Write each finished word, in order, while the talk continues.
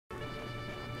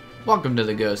Welcome to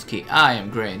the Ghost Key. I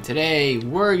am Gray, and today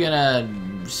we're gonna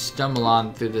stumble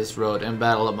on through this road and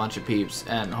battle a bunch of peeps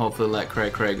and hopefully let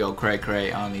Cray Cray go Cray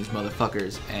Cray on these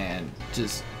motherfuckers and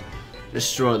just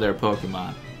destroy their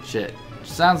Pokemon. Shit.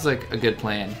 Sounds like a good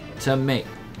plan to me.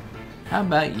 How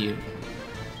about you?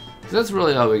 'Cause that's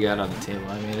really all we got on the table.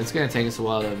 I mean, it's gonna take us a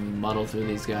while to muddle through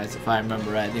these guys. If I remember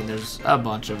right, I think there's a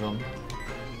bunch of them.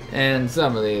 And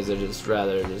some of these are just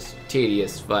rather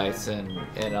tedious fights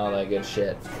and all that good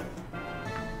shit.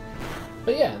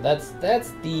 But yeah, that's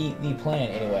the plan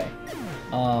anyway.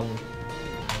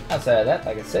 Outside of that,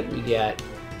 like I said, we got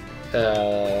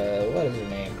what is her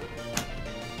name?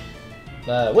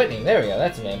 Whitney. There we go.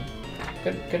 That's her name.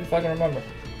 Couldn't fucking remember.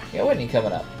 Yeah, Whitney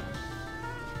coming up.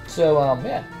 So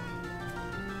yeah.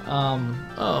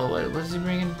 Oh, what's he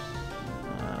bringing?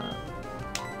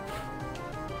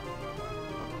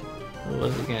 What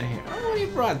was he got here? Oh, he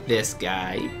brought this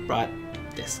guy. He brought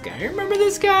this guy. Remember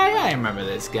this guy? I remember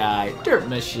this guy. Dirt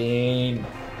Machine.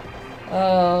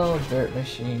 Oh, Dirt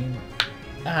Machine.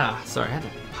 Ah, sorry, I had to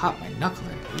pop my knuckle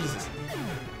there. Jesus.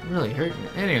 Really hurting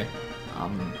it. Anyway,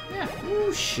 yeah.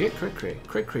 Oh, shit. Cray Cray.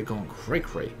 Cray Cray going Cray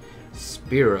Cray.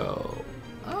 Spearow.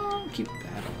 Keep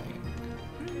battling.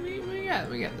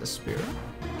 We got the Spearow.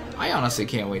 I honestly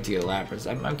can't wait to get Lapras.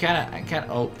 I'm kinda,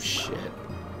 oh, shit.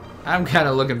 I'm kind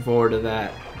of looking forward to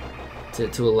that, to a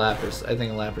Lapras. I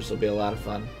think a Lapras will be a lot of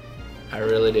fun. I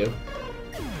really do.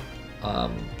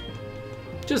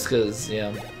 Just because, you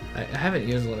know, I haven't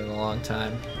used one in a long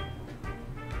time.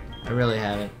 I really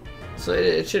haven't. So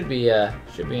it should be a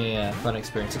fun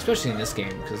experience, especially in this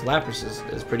game, because Lapras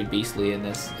is pretty beastly in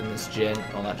this gen.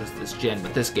 Well, not just this gen,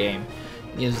 but this game.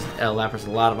 It gives Lapras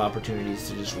a lot of opportunities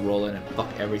to just roll in and fuck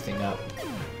everything up.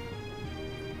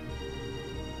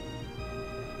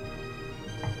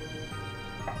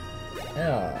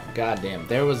 Oh, goddamn.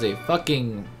 There was a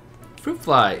fucking fruit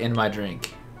fly in my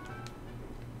drink.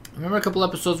 Remember a couple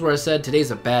episodes where I said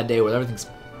today's a bad day where everything's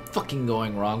fucking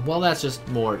going wrong? Well, that's just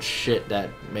more shit that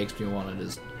makes me want to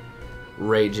just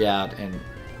rage out and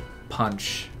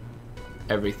punch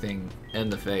everything in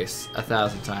the face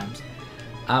 1,000 times.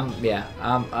 I'm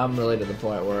really to the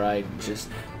point where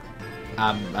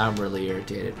I'm really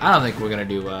irritated. I don't think we're gonna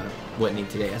do Whitney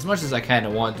today. As much as I kind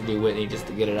of want to do Whitney just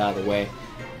to get it out of the way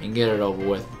and get it over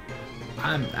with,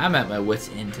 I'm at my wit's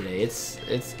end today. It's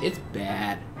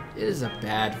bad. It is a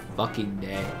bad fucking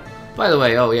day. By the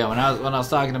way, oh yeah, when I was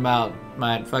talking about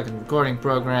my fucking recording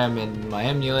program and my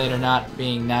emulator not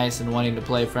being nice and wanting to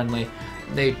play friendly,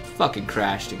 they fucking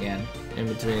crashed again in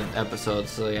between episodes.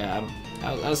 So yeah,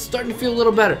 I was starting to feel a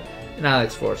little better in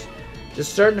Alex Force.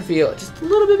 Just starting to feel just a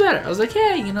little bit better. I was like,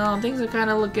 hey, you know, things are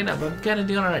kind of looking up. I'm kind of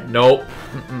doing alright. Nope.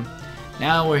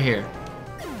 Now we're here.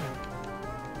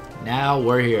 Now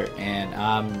we're here, and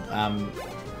I'm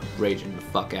raging the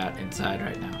fuck out inside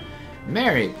right now.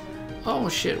 Married. Oh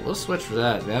shit, we'll switch for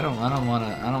that. I don't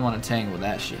wanna tangle with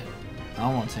that shit. I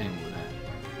don't wanna tangle with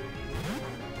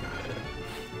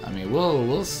that. I mean,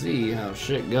 we'll see how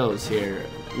shit goes here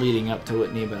leading up to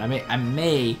Whitney, but I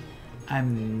may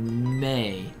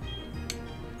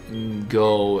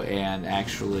go and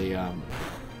actually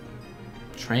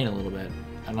train a little bit.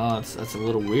 I know that's a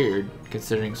little weird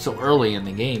considering so early in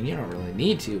the game. You don't really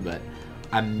need to, but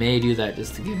I may do that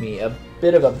just to give me a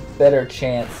bit of a better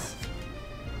chance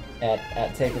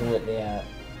at taking Whitney out.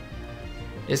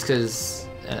 Just because,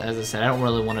 as I said, I don't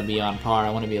really want to be on par. I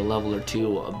want to be a level or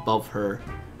two above her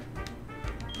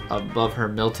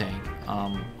Miltank.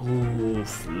 Ooh,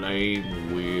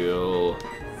 Flame Wheel.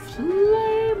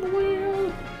 Flame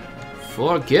Wheel.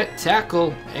 Forget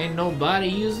Tackle. Ain't nobody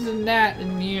using that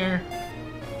in here.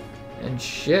 And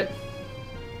shit.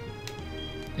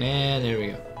 And there we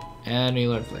go. And we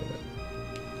learned Flame Wheel.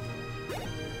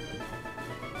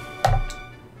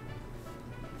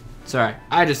 Sorry,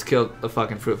 I just killed the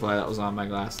fucking fruit fly that was on my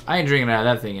glass. I ain't drinking out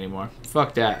of that thing anymore.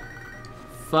 Fuck that.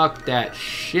 Fuck that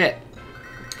shit.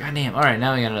 Goddamn. Alright,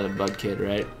 now we got another bug kid,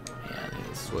 right? Yeah,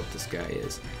 this is what this guy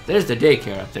is. There's the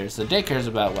daycare up there. So the daycare's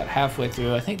about, what, halfway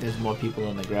through? I think there's more people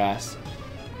in the grass,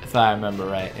 if I remember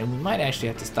right. And we might actually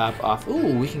have to stop off.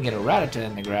 Ooh, we can get a Rattata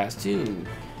in the grass, too.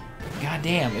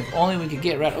 Goddamn, if only we could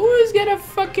get Rattata. Ooh, he's got a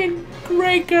fucking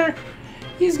Granker.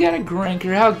 He's got a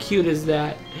Granker. How cute is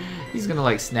that? He's gonna,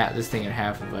 like, snap this thing in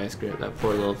half if I script. That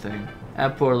poor little thing.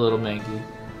 That poor little Mankey.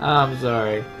 I'm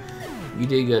sorry. You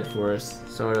did good for us.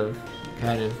 Sort of.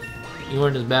 Kind of. You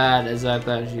weren't as bad as I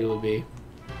thought you would be.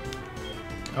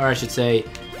 Or I should say,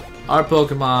 our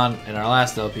Pokemon in our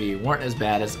last LP weren't as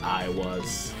bad as I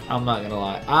was. I'm not gonna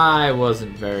lie. I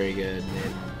wasn't very good.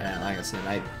 And like I said,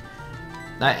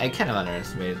 I kind of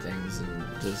underestimated things and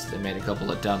just made a couple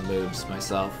of dumb moves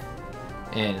myself.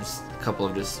 and it's a couple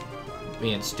of just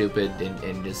being stupid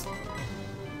and just,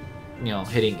 you know,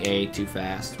 hitting A too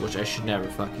fast, which I should never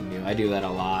fucking do. I do that a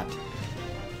lot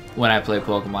when I play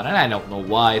Pokemon, and I don't know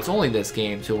why. It's only this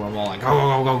game too, where I'm all like, go,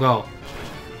 go, go, go, go.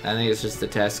 I think it's just the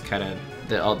test kind of,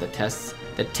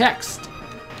 the text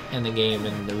in the game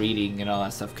and the reading and all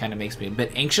that stuff kind of makes me a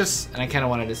bit anxious, and I kind of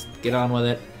want to just get on with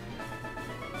it.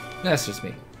 That's just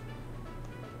me.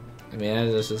 I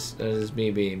mean, that's just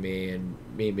me being me and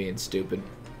me being stupid.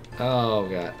 Oh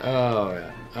god, oh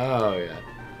god, oh god,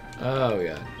 oh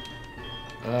god,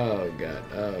 oh god,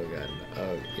 oh god,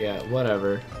 oh yeah,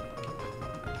 whatever.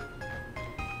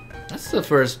 That's the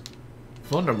first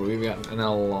phone number we've gotten in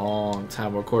a long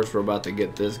time. Of course, we're about to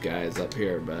get this guy's up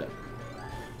here, but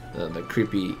the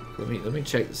creepy. Let me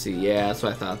check to see. Yeah, that's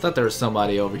what I thought. I thought there was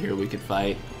somebody over here we could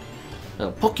fight.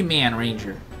 Pokemon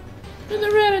Ranger. And the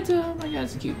Rattata. Oh my god,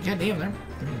 it's cute. God damn, they're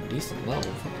decent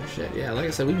level. Fucking shit. Yeah, like I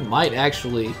said, we might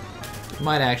actually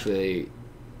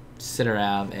sit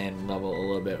around and level a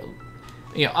little bit.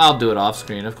 You know, I'll do it off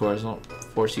screen, of course. I don't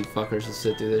force you fuckers to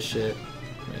sit through this shit.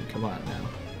 I mean, come on now.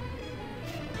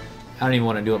 I don't even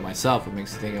want to do it myself. It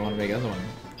makes me think I want to make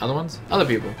other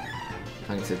people.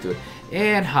 I can sit through it.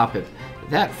 And Hoppip.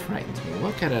 That frightens me.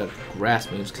 What kind of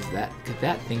grass moves could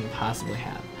that thing possibly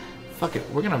have? Fuck it.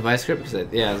 We're gonna Vice Grip because I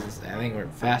think we're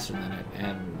faster than it.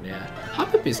 And yeah,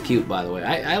 Hoppip is cute, by the way.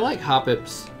 I like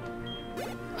Hoppip's.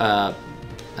 Oh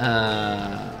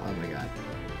my god.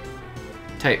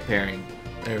 Type pairing.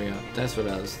 There we go. That's what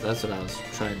I was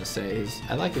trying to say.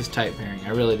 I like his type pairing. I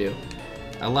really do.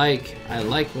 I like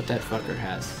what that fucker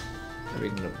has. I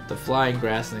mean, the flying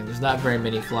grass thing. There's not very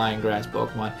many flying grass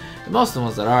Pokemon. And most of the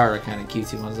ones that are kind of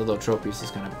cutesy ones, although Tropius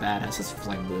is kind of badass. This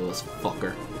flame wheelless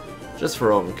fucker. Just for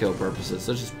overkill purposes.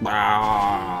 So just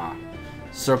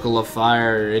circle of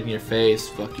fire in your face.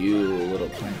 Fuck you, little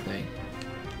plant thing.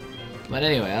 But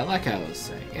anyway, I like how I was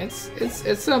saying.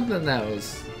 It's something that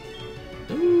was.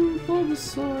 Ooh,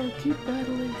 Bulbasaur, keep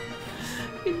battling.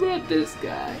 He brought this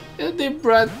guy. And they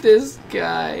brought this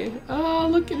guy. Oh,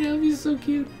 look at him. He's so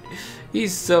cute.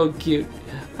 He's so cute.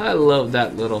 I love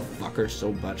that little fucker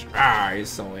so much. Ah, he's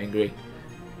so angry.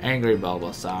 Angry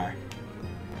Bulbasaur.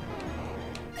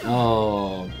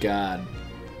 Oh, God.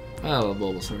 I love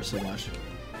Bulbasaur so much.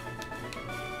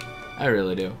 I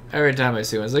really do. Every time I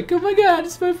see one, it's like, oh my god,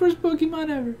 it's my first Pokemon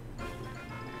ever.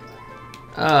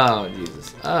 Oh,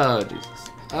 Jesus. Oh, Jesus.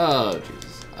 Oh,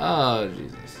 Jesus. Oh,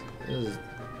 Jesus. This is...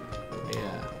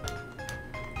 yeah.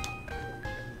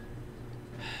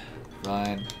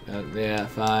 Fine. Yeah,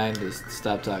 fine. Just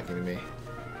stop talking to me.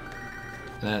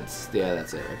 That's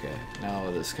it. Okay. Now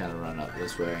we'll just kind of run up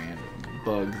this way and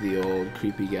bug the old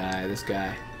creepy guy. This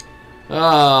guy.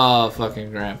 Oh,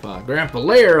 fucking Grandpa. Grandpa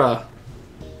Lyra!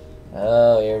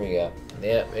 Oh, here we go.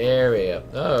 Yep, here we go.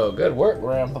 Oh, good work,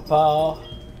 Grandpa.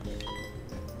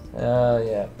 Oh,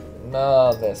 yeah.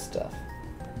 All this stuff.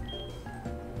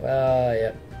 Oh,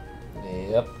 yep.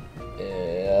 Yep.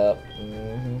 Yep.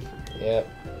 Yep.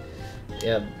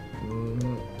 Yep.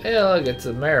 Hey, look, it's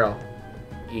a marrow.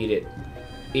 Eat it.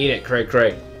 Eat it, Craig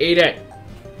Craig. Eat it!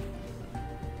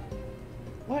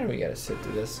 Why do we gotta sit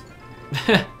through this?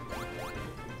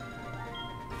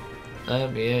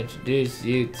 Let me introduce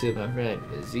you to my friend.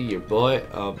 Is he your boy?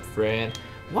 Friend.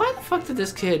 Why the fuck did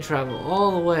this kid travel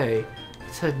all the way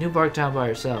to New Barktown by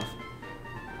herself?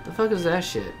 The fuck is that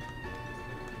shit?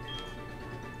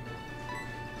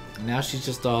 Now she's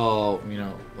just all, you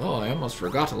know, oh, I almost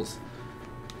forgot those.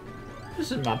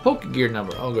 This is my Pokegear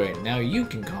number. Oh, great. Now you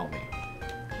can call me.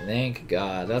 Thank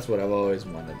God. That's what I've always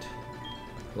wanted.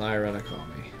 Lyra to call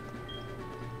me.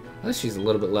 At least she's a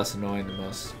little bit less annoying than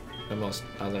most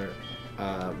other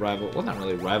rival. Well, not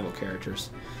really rival characters.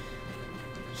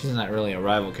 She's not really a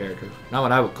rival character. Not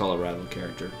what I would call a rival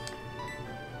character.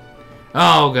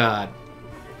 Oh God.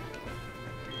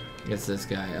 It's this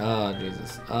guy. Oh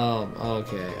Jesus.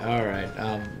 Okay. All right.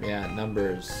 Yeah.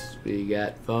 Numbers. We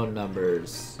got phone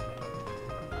numbers.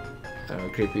 A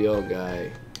creepy old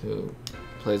guy who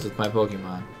plays with my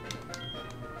Pokemon.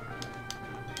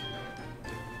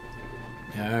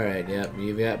 Alright, yep,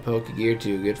 you've got Pokegear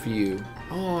too, good for you.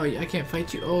 Oh, I can't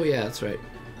fight you. Oh yeah, that's right.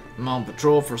 I'm on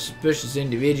patrol for suspicious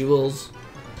individuals.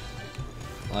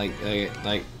 Like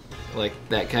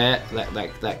that cat,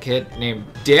 that kid named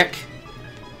Dick.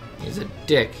 He's a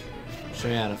dick. I'll show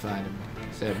you how to find him.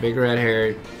 He's got big red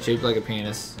hair, shaped like a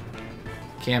penis.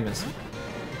 Can't miss him.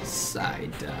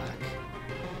 Psyduck.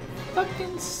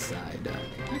 Fucking Psyduck.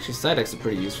 Actually, Psyduck's a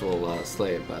pretty useful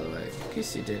slave, by the way. In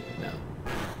case you didn't know.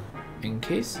 In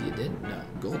case you didn't know,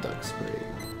 Golduck's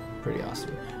pretty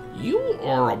awesome. You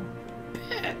are a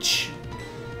bitch.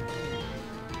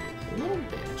 Little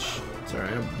bitch. It's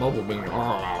alright. I'm bubble being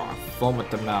foam at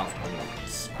the mouth. I'm gonna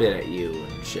spit at you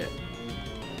and shit.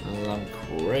 I'm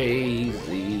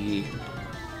crazy.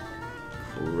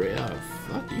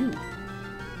 Fuck you.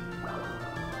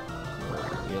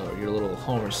 Your little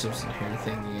Homer Simpson hair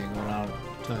thing you got going on.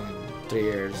 Fucking 3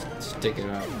 years. Stick it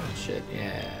out and shit.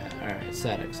 Yeah. Alright,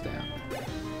 Sadek's down.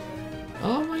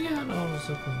 Oh my god. Oh,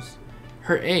 so close.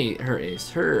 Her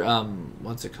ace.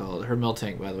 What's it called? Her mill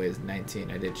tank, by the way, is 19.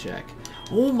 I did check.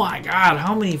 Oh my god,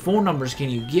 how many phone numbers can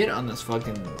you get on this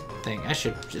fucking thing? I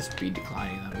should just be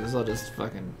declining them. This will just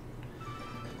fucking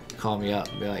call me up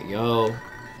and be like, yo,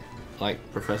 like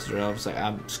Professor Elm. It's like,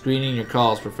 I'm screening your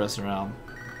calls, Professor Elm.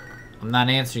 I'm not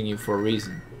answering you for a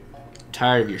reason. I'm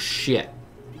tired of your shit.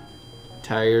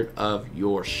 Tired of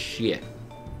your shit.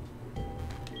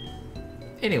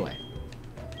 Anyway.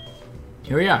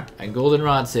 Here we are at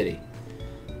Goldenrod City.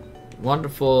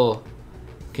 Wonderful,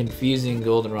 confusing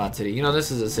Goldenrod City. You know,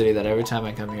 this is a city that every time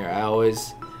I come here, I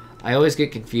always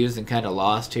get confused and kind of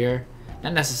lost here.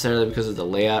 Not necessarily because of the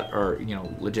layout or, you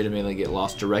know, legitimately get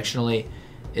lost directionally.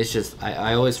 It's just,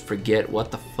 I always forget what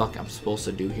the fuck I'm supposed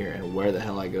to do here and where the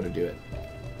hell I go to do it.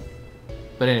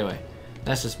 But anyway,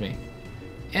 that's just me.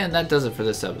 And that does it for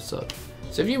this episode.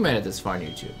 So if you made it this far on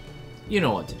YouTube, you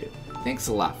know what to do. Thanks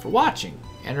a lot for watching.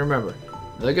 And remember,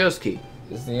 the ghost key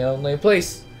is the only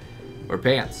place where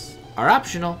pants are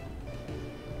optional.